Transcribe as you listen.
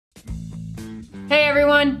Hey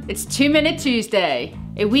everyone, it's 2-Minute Tuesday,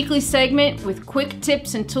 a weekly segment with quick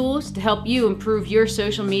tips and tools to help you improve your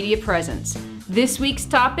social media presence. This week's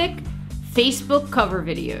topic, Facebook cover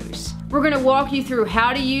videos. We're going to walk you through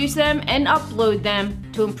how to use them and upload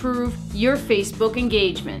them to improve your Facebook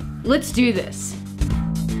engagement. Let's do this.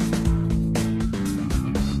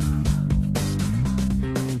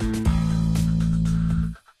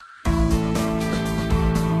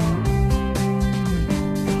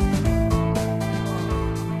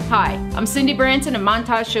 Hi, I'm Cindy Branson of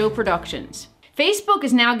Montage Show Productions. Facebook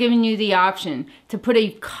is now giving you the option to put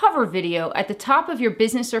a cover video at the top of your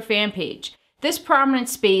business or fan page. This prominent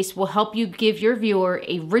space will help you give your viewer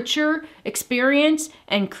a richer experience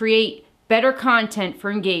and create better content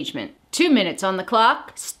for engagement. 2 minutes on the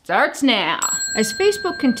clock starts now. As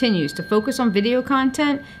Facebook continues to focus on video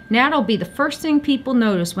content, now it'll be the first thing people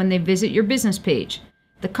notice when they visit your business page.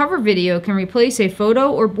 The cover video can replace a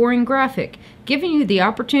photo or boring graphic, giving you the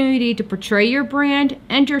opportunity to portray your brand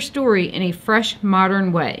and your story in a fresh,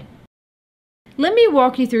 modern way. Let me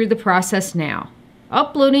walk you through the process now.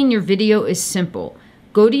 Uploading your video is simple.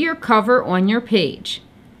 Go to your cover on your page.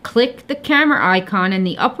 Click the camera icon in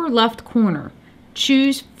the upper left corner.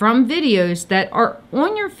 Choose from videos that are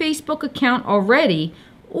on your Facebook account already,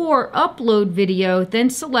 or upload video,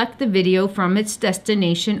 then select the video from its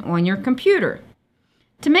destination on your computer.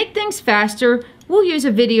 To make things faster, we'll use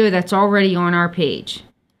a video that's already on our page.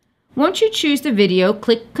 Once you choose the video,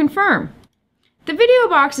 click Confirm. The video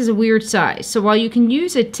box is a weird size, so while you can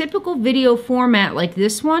use a typical video format like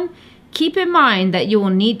this one, keep in mind that you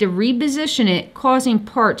will need to reposition it, causing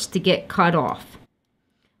parts to get cut off.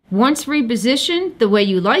 Once repositioned the way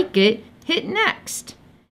you like it, hit Next.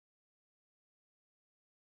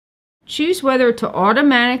 Choose whether to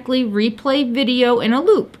automatically replay video in a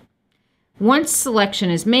loop. Once selection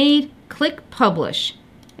is made, click Publish,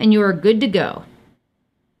 and you are good to go.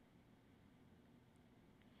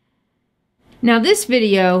 Now this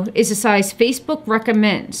video is a size Facebook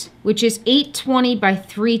recommends, which is 820 by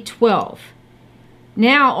 312.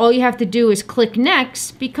 Now all you have to do is click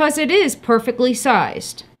Next because it is perfectly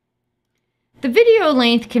sized. The video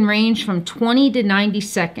length can range from 20 to 90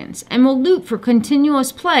 seconds and will loop for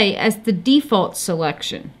continuous play as the default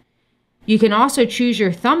selection. You can also choose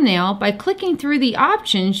your thumbnail by clicking through the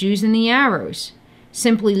options using the arrows.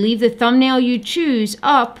 Simply leave the thumbnail you choose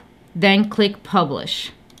up, then click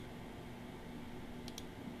Publish.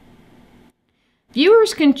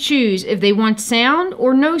 Viewers can choose if they want sound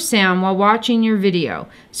or no sound while watching your video,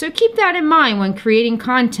 so keep that in mind when creating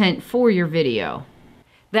content for your video.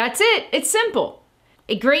 That's it, it's simple.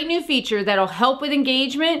 A great new feature that'll help with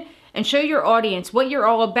engagement and show your audience what you're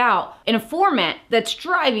all about in a format that's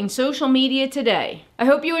driving social media today. I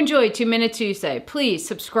hope you enjoyed 2-Minute Tuesday. Please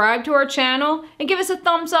subscribe to our channel and give us a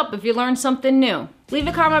thumbs up if you learned something new. Leave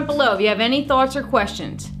a comment below if you have any thoughts or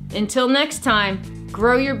questions. Until next time,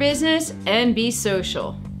 grow your business and be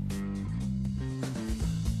social.